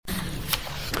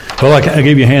Well, I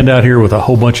gave you a handout here with a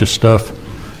whole bunch of stuff,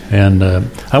 and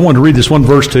I wanted to read this one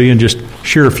verse to you and just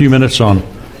share a few minutes on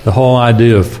the whole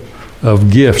idea of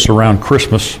gifts around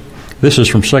Christmas. This is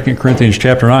from 2 Corinthians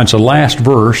chapter 9. It's the last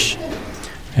verse,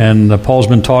 and Paul's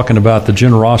been talking about the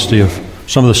generosity of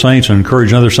some of the saints and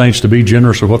encouraging other saints to be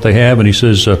generous with what they have, and he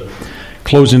says,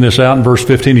 closing this out in verse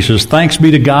 15, he says, "Thanks be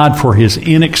to God for His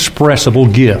inexpressible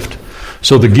gift."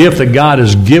 So the gift that God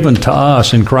has given to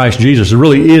us in Christ Jesus, it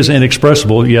really is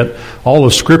inexpressible, yet all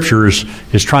of Scripture is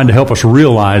trying to help us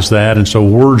realize that, and so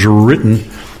words are written,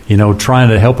 trying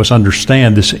to help us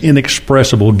understand this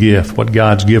inexpressible gift, what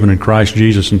God's given in Christ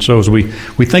Jesus. And so as we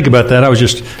think about that, I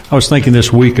was thinking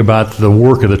this week about the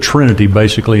work of the Trinity,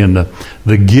 basically, and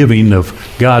the giving of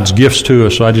God's gifts to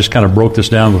us. So I just kind of broke this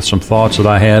down with some thoughts that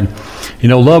I had.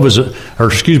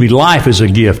 Life is a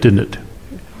gift, isn't it?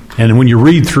 And when you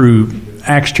read through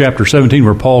Acts chapter 17,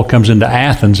 where Paul comes into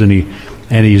Athens and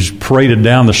he's paraded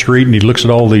down the street and he looks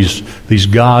at all these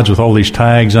gods with all these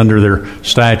tags under their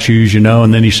statues,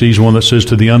 and then he sees one that says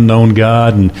to the unknown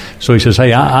God. And so he says,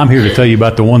 "Hey, I'm here to tell you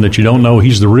about the one that you don't know.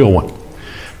 He's the real one."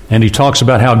 And he talks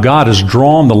about how God has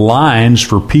drawn the lines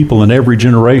for people in every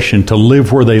generation to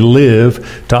live where they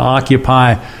live, to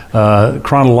occupy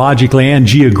chronologically and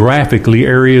geographically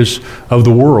areas of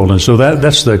the world. And so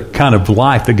that's the kind of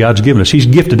life that God's given us. He's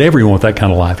gifted everyone with that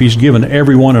kind of life. He's given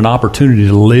everyone an opportunity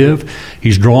to live.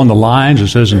 He's drawn the lines. It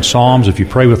says in Psalms, if you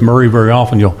pray with Murray very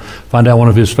often, you'll find out one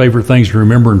of his favorite things to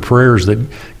remember in prayer is that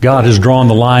God has drawn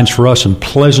the lines for us in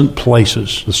pleasant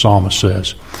places, the psalmist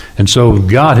says. And so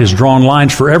God has drawn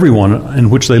lines for everyone in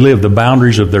which they live, the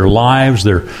boundaries of their lives,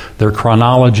 their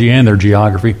chronology, and their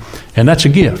geography. And that's a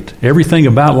gift. Everything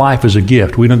about life is a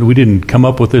gift. We didn't come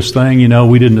up with this thing,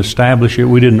 we didn't establish it.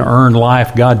 We didn't earn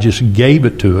life. God just gave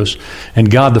it to us. And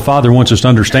God the Father wants us to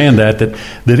understand that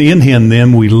in Him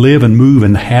then we live and move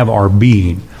and have our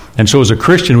being. And so as a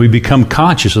Christian, we become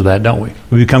conscious of that, don't we?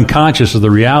 We become conscious of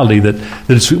the reality that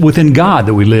it's within God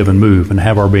that we live and move and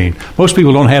have our being. Most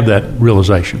people don't have that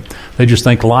realization. They just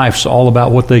think life's all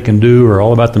about what they can do or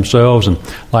all about themselves. And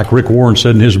like Rick Warren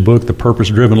said in his book, The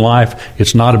Purpose-Driven Life,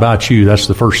 it's not about you. That's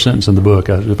the first sentence in the book,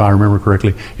 if I remember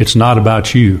correctly. It's not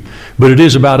about you. But it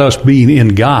is about us being in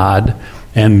God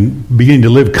and beginning to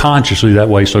live consciously that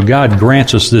way. So God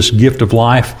grants us this gift of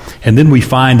life, and then we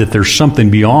find that there's something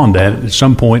beyond that. At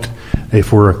some point,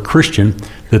 if we're a Christian,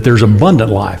 that there's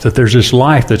abundant life, that there's this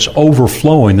life that's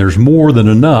overflowing. There's more than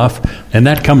enough, and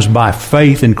that comes by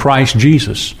faith in Christ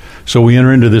Jesus. So we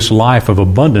enter into this life of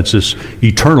abundance, this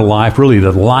eternal life, really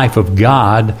the life of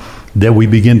God that we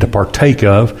begin to partake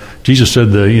of. Jesus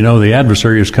said, the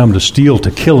adversary has come to steal,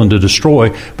 to kill, and to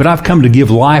destroy, but I've come to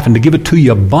give life and to give it to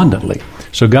you abundantly.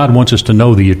 So God wants us to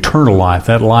know the eternal life,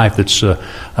 that life that's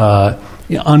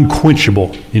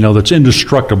unquenchable, that's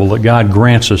indestructible, that God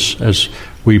grants us as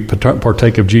we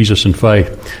partake of Jesus in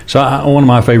faith. So one of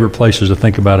my favorite places to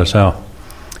think about is how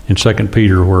in 2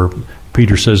 Peter, where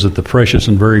Peter says that the precious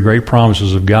and very great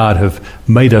promises of God have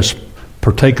made us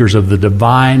partakers of the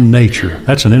divine nature.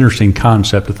 That's an interesting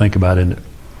concept to think about, isn't it?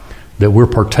 That we're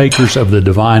partakers of the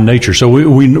divine nature. So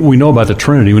we know about the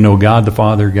Trinity. We know God the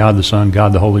Father, God the Son,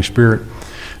 God the Holy Spirit.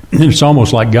 And it's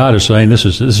almost like God is saying, this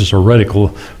is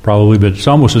heretical probably, but it's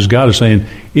almost as God is saying,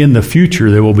 in the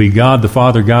future there will be God the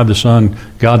Father, God the Son,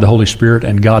 God the Holy Spirit,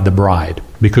 and God the bride,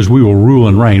 because we will rule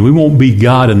and reign. We won't be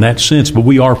God in that sense, but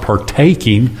we are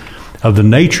partaking of the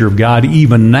nature of God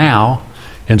even now.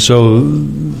 And so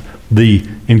the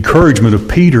encouragement of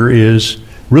Peter is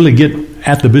really get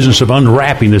at the business of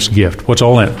unwrapping this gift. What's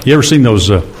all in it? You ever seen those?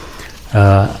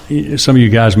 Some of you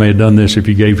guys may have done this if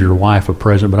you gave your wife a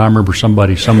present, but I remember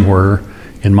somebody somewhere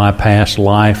in my past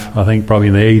life, I think probably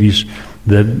in the 80s,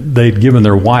 that they'd given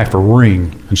their wife a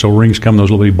ring. And so rings come in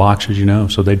those little bitty boxes,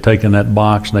 So they'd taken that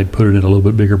box and they'd put it in a little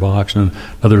bit bigger box and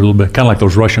another little bit, kind of like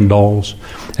those Russian dolls.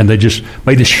 And they just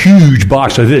made this huge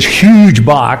box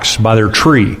by their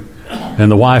tree. And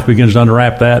the wife begins to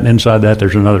unwrap that, and inside that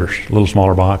there's another little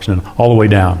smaller box, and all the way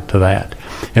down to that.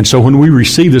 And so when we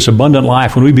receive this abundant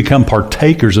life, when we become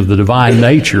partakers of the divine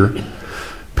nature,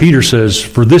 Peter says,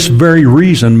 for this very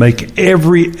reason, make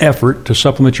every effort to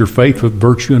supplement your faith with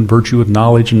virtue, and virtue with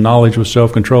knowledge, and knowledge with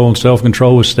self-control, and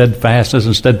self-control with steadfastness,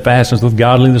 and steadfastness with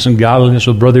godliness, and godliness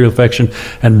with brotherly affection,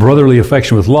 and brotherly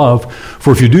affection with love.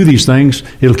 For if you do these things,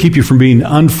 it'll keep you from being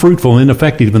unfruitful and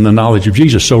ineffective in the knowledge of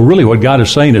Jesus. So really what God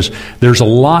is saying is there's a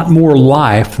lot more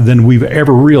life than we've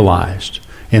ever realized.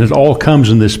 And it all comes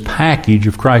in this package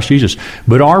of Christ Jesus.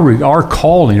 But our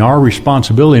calling, our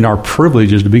responsibility, and our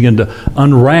privilege is to begin to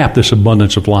unwrap this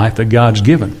abundance of life that God's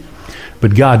given.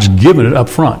 But God's given it up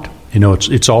front.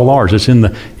 It's all ours.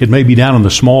 It may be down in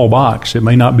the small box. It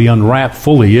may not be unwrapped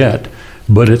fully yet,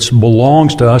 but it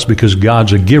belongs to us because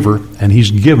God's a giver, and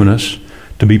He's given us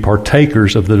to be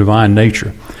partakers of the divine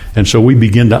nature. And so we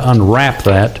begin to unwrap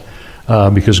that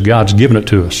because God's given it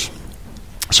to us.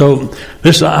 So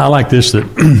I like this,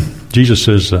 that Jesus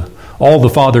says, all the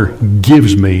Father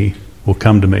gives me will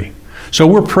come to me. So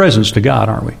we're presents to God,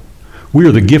 aren't we? We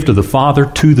are the gift of the Father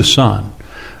to the Son.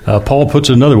 Paul puts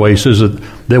it another way. He says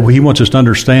that he wants us to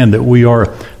understand that we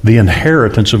are the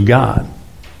inheritance of God,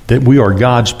 that we are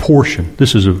God's portion.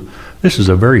 This is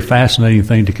a very fascinating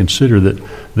thing to consider,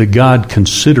 that God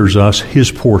considers us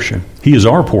His portion. He is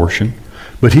our portion,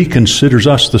 but He considers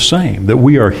us the same, that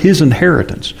we are His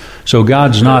inheritance. So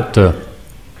God's not,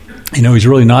 He's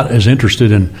really not as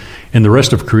interested in the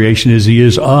rest of creation as He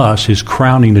is us, His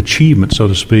crowning achievement, so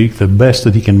to speak. The best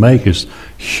that He can make is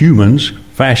humans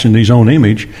fashioned in His own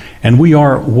image, and we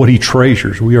are what He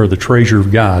treasures. We are the treasure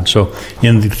of God. So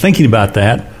in thinking about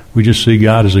that, we just see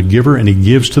God as a giver, and He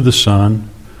gives to the Son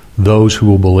those who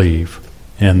will believe.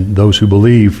 And those who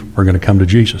believe are going to come to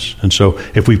Jesus. And so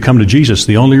if we've come to Jesus,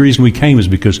 the only reason we came is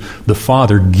because the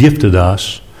Father gifted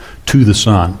us to the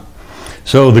Son.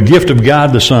 So the gift of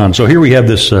God the Son. So here we have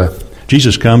this,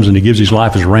 Jesus comes and He gives His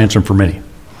life as a ransom for many.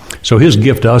 So His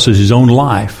gift to us is His own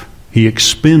life. He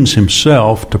expends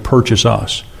Himself to purchase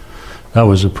us. I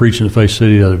was preaching at Faith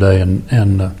City the other day,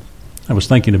 and I was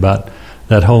thinking about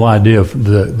that whole idea of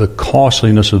the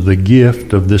costliness of the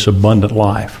gift of this abundant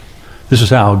life. This is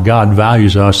how God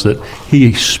values us, that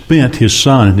He spent His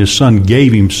Son, and His Son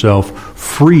gave Himself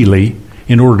freely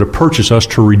in order to purchase us,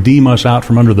 to redeem us out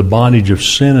from under the bondage of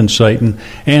sin and Satan,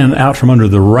 and out from under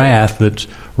the wrath that's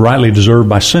rightly deserved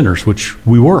by sinners, which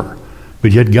we were.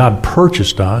 But yet God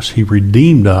purchased us. He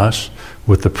redeemed us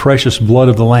with the precious blood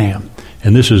of the Lamb.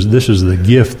 And this is the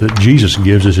gift that Jesus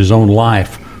gives as His own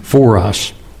life for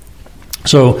us.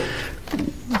 So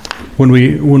when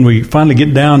we finally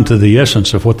get down to the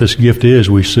essence of what this gift is,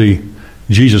 we see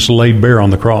Jesus laid bare on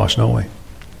the cross, don't we?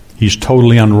 He's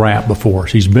totally unwrapped before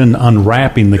us. He's been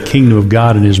unwrapping the kingdom of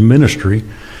God in His ministry.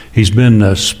 He's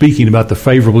been speaking about the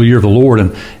favorable year of the Lord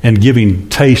and giving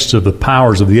tastes of the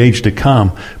powers of the age to come.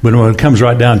 But when it comes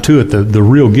right down to it, the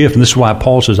real gift, and this is why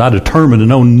Paul says, I determined to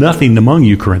know nothing among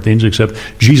you, Corinthians, except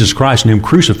Jesus Christ and Him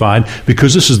crucified,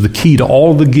 because this is the key to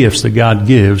all the gifts that God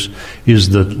gives, is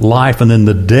the life and then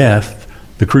the death,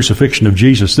 the crucifixion of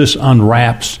Jesus. This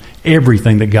unwraps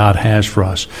everything that God has for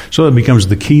us. So it becomes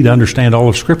the key to understand all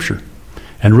of Scripture.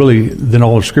 And really, then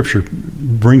all of Scripture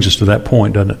brings us to that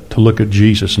point, doesn't it? To look at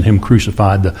Jesus and Him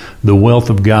crucified, the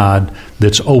wealth of God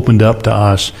that's opened up to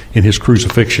us in His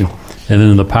crucifixion and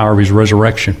then in the power of His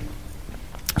resurrection.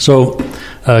 So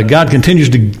God continues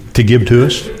to give to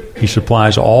us. He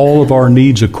supplies all of our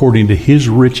needs according to His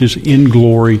riches in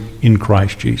glory in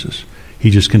Christ Jesus. He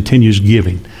just continues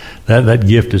giving. That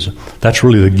gift that's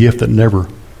really the gift that never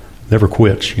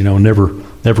quits,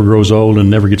 never grows old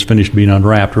and never gets finished being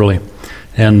unwrapped, really.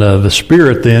 And the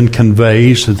Spirit then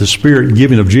conveys the Spirit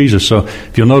giving of Jesus. So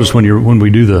if you'll notice when we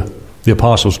do the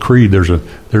Apostles' Creed, there's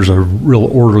a real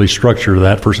orderly structure to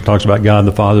that. First it talks about God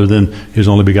the Father, then His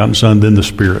only begotten Son, then the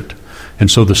Spirit. And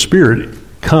so the Spirit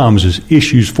comes as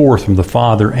issues forth from the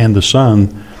Father and the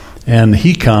Son, and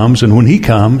He comes, and when He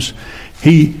comes,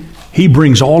 He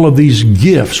brings all of these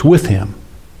gifts with Him.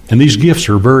 And these gifts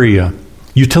are very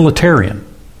utilitarian.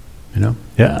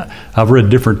 Yeah, I've read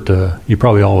different. You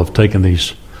probably all have taken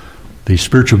these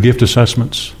spiritual gift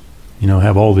assessments.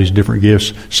 Have all these different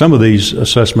gifts. Some of these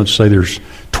assessments say there's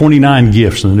 29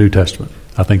 gifts in the New Testament.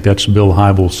 I think that's Bill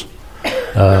Hybels'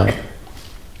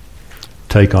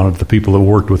 take on it. The people that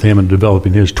worked with him in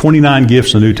developing his 29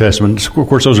 gifts in the New Testament. Of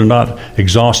course, those are not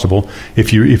exhaustible.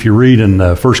 If you read in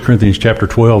 1 Corinthians chapter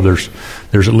 12, there's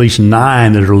at least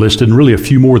 9 that are listed, and really a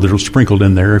few more that are sprinkled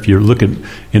in there. If you look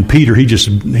in Peter, he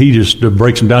just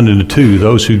breaks them down into 2: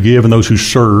 those who give and those who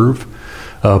serve.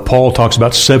 Paul talks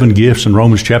about 7 gifts in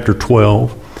Romans chapter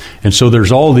 12. And so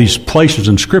there's all these places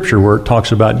in Scripture where it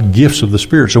talks about gifts of the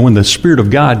Spirit. So when the Spirit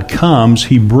of God comes,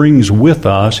 He brings with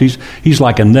us, He's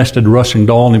like a nested rustling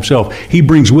doll in Himself. He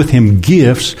brings with Him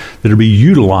gifts that are be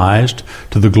utilized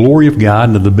to the glory of God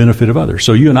and to the benefit of others.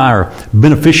 So you and I are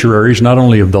beneficiaries not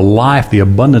only of the life, the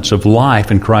abundance of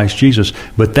life in Christ Jesus,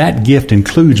 but that gift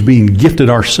includes being gifted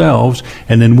ourselves,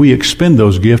 and then we expend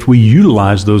those gifts, we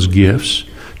utilize those gifts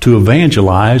to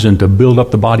evangelize and to build up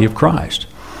the body of Christ.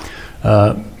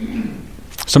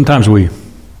 Sometimes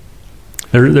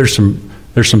there's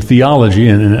some theology,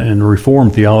 and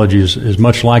Reformed theology is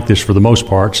much like this for the most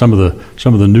part. Some of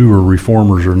the newer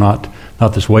Reformers are not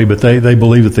this way, but they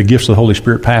believe that the gifts of the Holy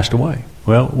Spirit passed away.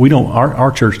 Well, we don't.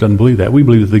 Our church doesn't believe that. We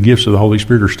believe that the gifts of the Holy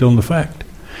Spirit are still in effect.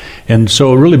 And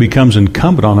so it really becomes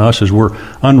incumbent on us as we're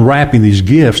unwrapping these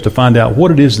gifts to find out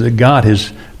what it is that God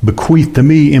has bequeathed to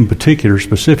me in particular,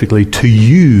 specifically, to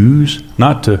use,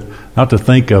 not to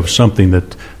think of something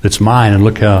that's mine and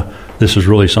look how this is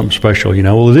really something special.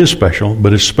 Well, it is special,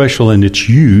 but it's special in its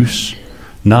use,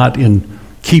 not in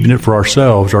keeping it for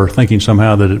ourselves or thinking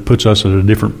somehow that it puts us at a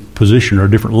different position or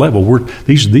a different level.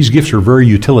 These gifts are very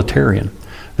utilitarian.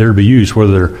 They're to be used,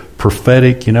 whether they're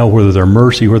prophetic, whether they're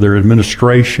mercy, whether they're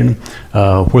administration,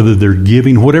 whether they're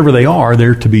giving, whatever they are,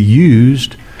 they're to be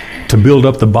used to build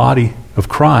up the body of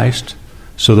Christ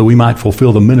so that we might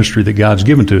fulfill the ministry that God's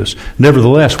given to us.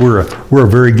 Nevertheless, we're a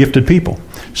very gifted people.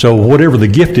 So whatever the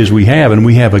gift is we have, and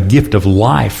we have a gift of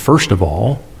life, first of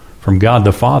all, from God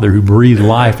the Father who breathed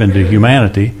life into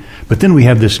humanity, but then we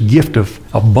have this gift of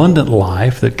abundant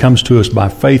life that comes to us by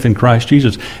faith in Christ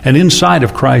Jesus. And inside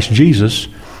of Christ Jesus,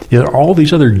 there are all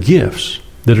these other gifts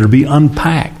that are to be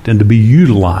unpacked and to be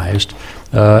utilized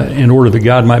in order that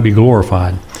God might be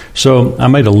glorified. So I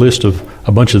made a list of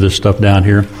a bunch of this stuff down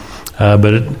here,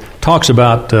 but it talks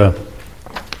about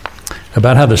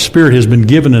how the Spirit has been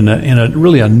given in a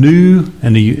really a new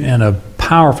and a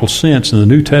powerful sense in the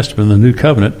New Testament, in the New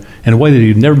Covenant, in a way that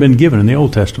he'd never been given in the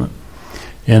Old Testament.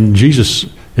 And Jesus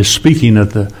is speaking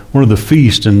at one of the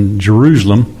feasts in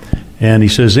Jerusalem, and he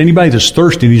says, anybody that's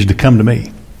thirsty needs to come to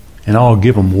me, and I'll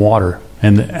give them water.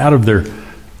 And out of their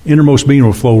innermost being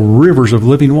will flow rivers of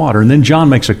living water. And then John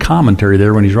makes a commentary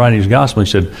there when he's writing his gospel. He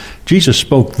said, Jesus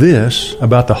spoke this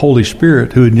about the Holy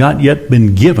Spirit who had not yet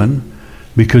been given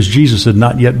because Jesus had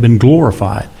not yet been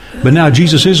glorified. But now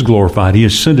Jesus is glorified. He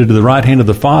ascended to the right hand of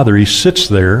the Father. He sits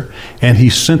there, and he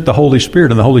sent the Holy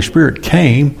Spirit. And the Holy Spirit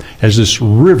came as this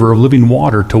river of living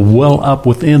water to well up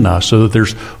within us so that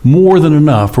there's more than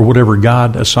enough for whatever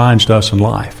God assigns to us in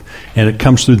life. And it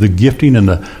comes through the gifting and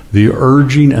the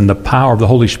urging and the power of the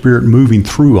Holy Spirit moving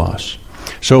through us.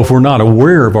 So if we're not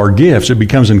aware of our gifts, it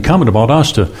becomes incumbent upon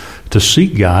us to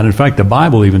seek God. In fact, the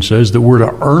Bible even says that we're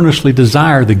to earnestly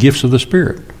desire the gifts of the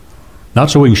Spirit. Not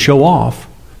so we can show off,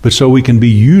 but so we can be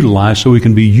utilized, so we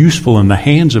can be useful in the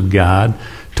hands of God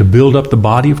to build up the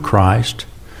body of Christ,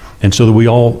 and so that we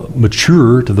all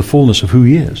mature to the fullness of who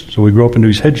He is. So we grow up into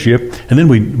His headship, and then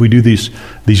we do these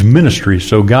ministries.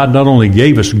 So God not only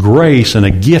gave us grace and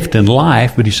a gift in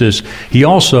life, but He says He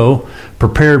also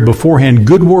prepared beforehand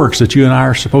good works that you and I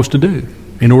are supposed to do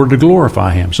in order to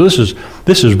glorify Him. So this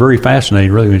is very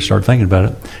fascinating, really, when you start thinking about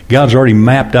it. God's already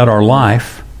mapped out our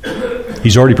life.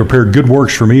 He's already prepared good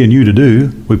works for me and you to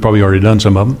do. We've probably already done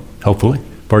some of them, hopefully.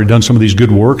 We've already done some of these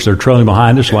good works. They're trailing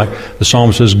behind us, like the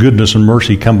psalm says, goodness and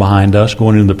mercy come behind us,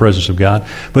 going into the presence of God.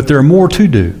 But there are more to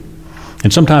do.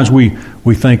 And sometimes we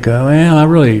think, well, I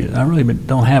really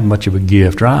don't have much of a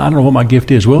gift, or I don't know what my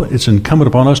gift is. Well, it's incumbent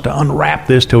upon us to unwrap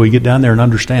this till we get down there and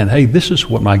understand, hey, this is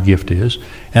what my gift is,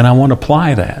 and I want to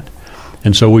apply that.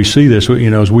 And so we see this,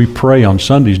 as we pray on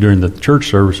Sundays during the church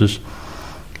services,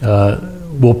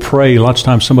 we'll pray. Lots of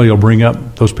times somebody will bring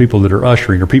up those people that are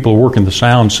ushering or people who work in the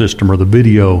sound system or the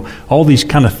video, all these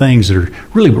kind of things that are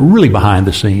really, really behind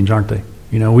the scenes, aren't they?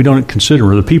 We don't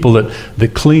consider the people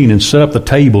that clean and set up the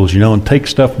tables, and take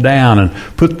stuff down and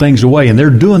put things away. And they're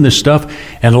doing this stuff.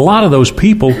 And a lot of those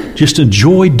people just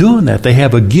enjoy doing that. They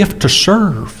have a gift to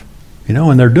serve,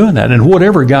 and they're doing that. And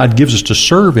whatever God gives us to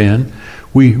serve in,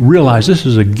 we realize this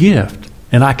is a gift.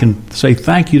 And I can say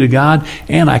thank you to God,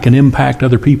 and I can impact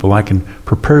other people. I can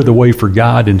prepare the way for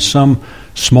God in some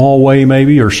small way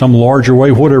maybe, or some larger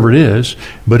way, whatever it is.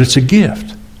 But it's a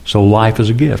gift. So life is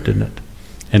a gift, isn't it?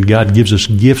 And God gives us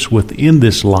gifts within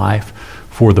this life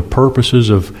for the purposes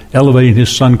of elevating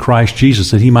His Son Christ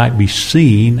Jesus, that He might be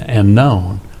seen and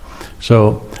known.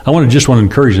 So I want to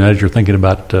encourage you as you're thinking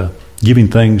about giving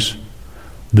things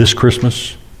this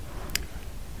Christmas.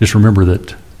 Just remember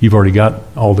that you've already got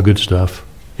all the good stuff.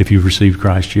 If you've received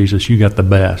Christ Jesus, you got the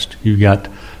best. You got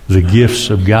the gifts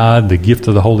of God, the gift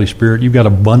of the Holy Spirit. You've got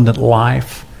abundant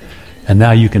life, and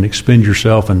now you can expend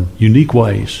yourself in unique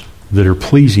ways that are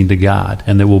pleasing to God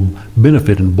and that will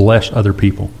benefit and bless other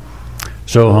people.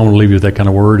 So I want to leave you with that kind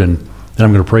of word, and then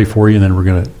I'm going to pray for you, and then we're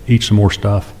going to eat some more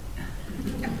stuff.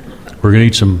 We're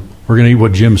going to eat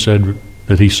what Jim said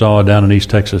that he saw down in East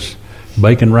Texas: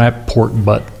 bacon wrapped pork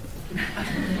butt.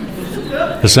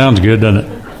 It sounds good, doesn't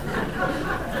it?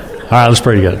 All right, let's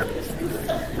pray together.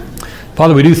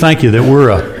 Father, we do thank you that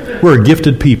we're a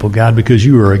gifted people, God, because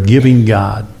you are a giving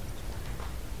God.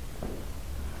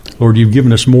 Lord, you've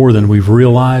given us more than we've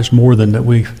realized, more than that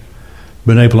we've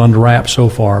been able to unwrap so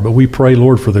far. But we pray,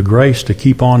 Lord, for the grace to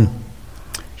keep on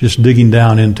just digging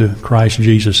down into Christ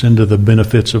Jesus, into the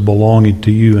benefits of belonging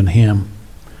to you and Him.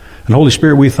 And Holy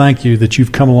Spirit, we thank you that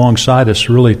you've come alongside us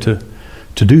really to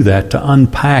do that, to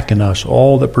unpack in us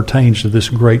all that pertains to this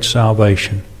great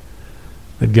salvation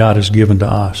that God has given to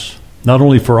us. Not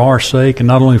only for our sake and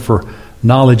not only for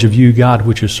knowledge of you, God,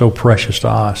 which is so precious to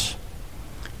us,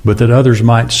 but that others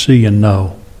might see and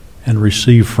know and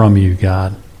receive from you,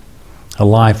 God, a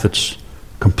life that's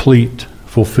complete,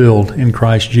 fulfilled in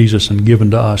Christ Jesus and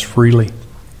given to us freely.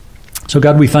 So,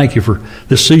 God, we thank you for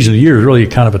this season of the year. It's really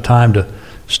kind of a time to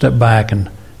step back and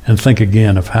think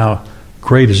again of how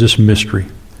great is this mystery,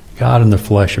 God in the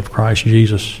flesh of Christ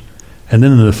Jesus, and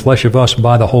then in the flesh of us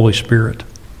by the Holy Spirit.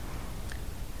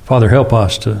 Father, help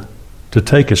us to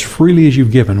take as freely as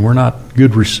you've given. We're not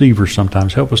good receivers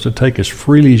sometimes. Help us to take as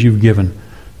freely as you've given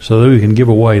so that we can give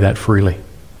away that freely.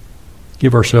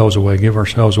 Give ourselves away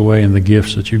in the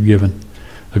gifts that you've given.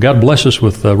 So God, bless us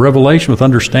with revelation, with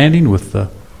understanding, with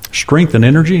strength and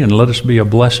energy, and let us be a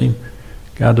blessing,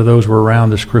 God, to those who are around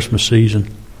this Christmas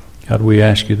season. God, we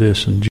ask you this in Jesus' name.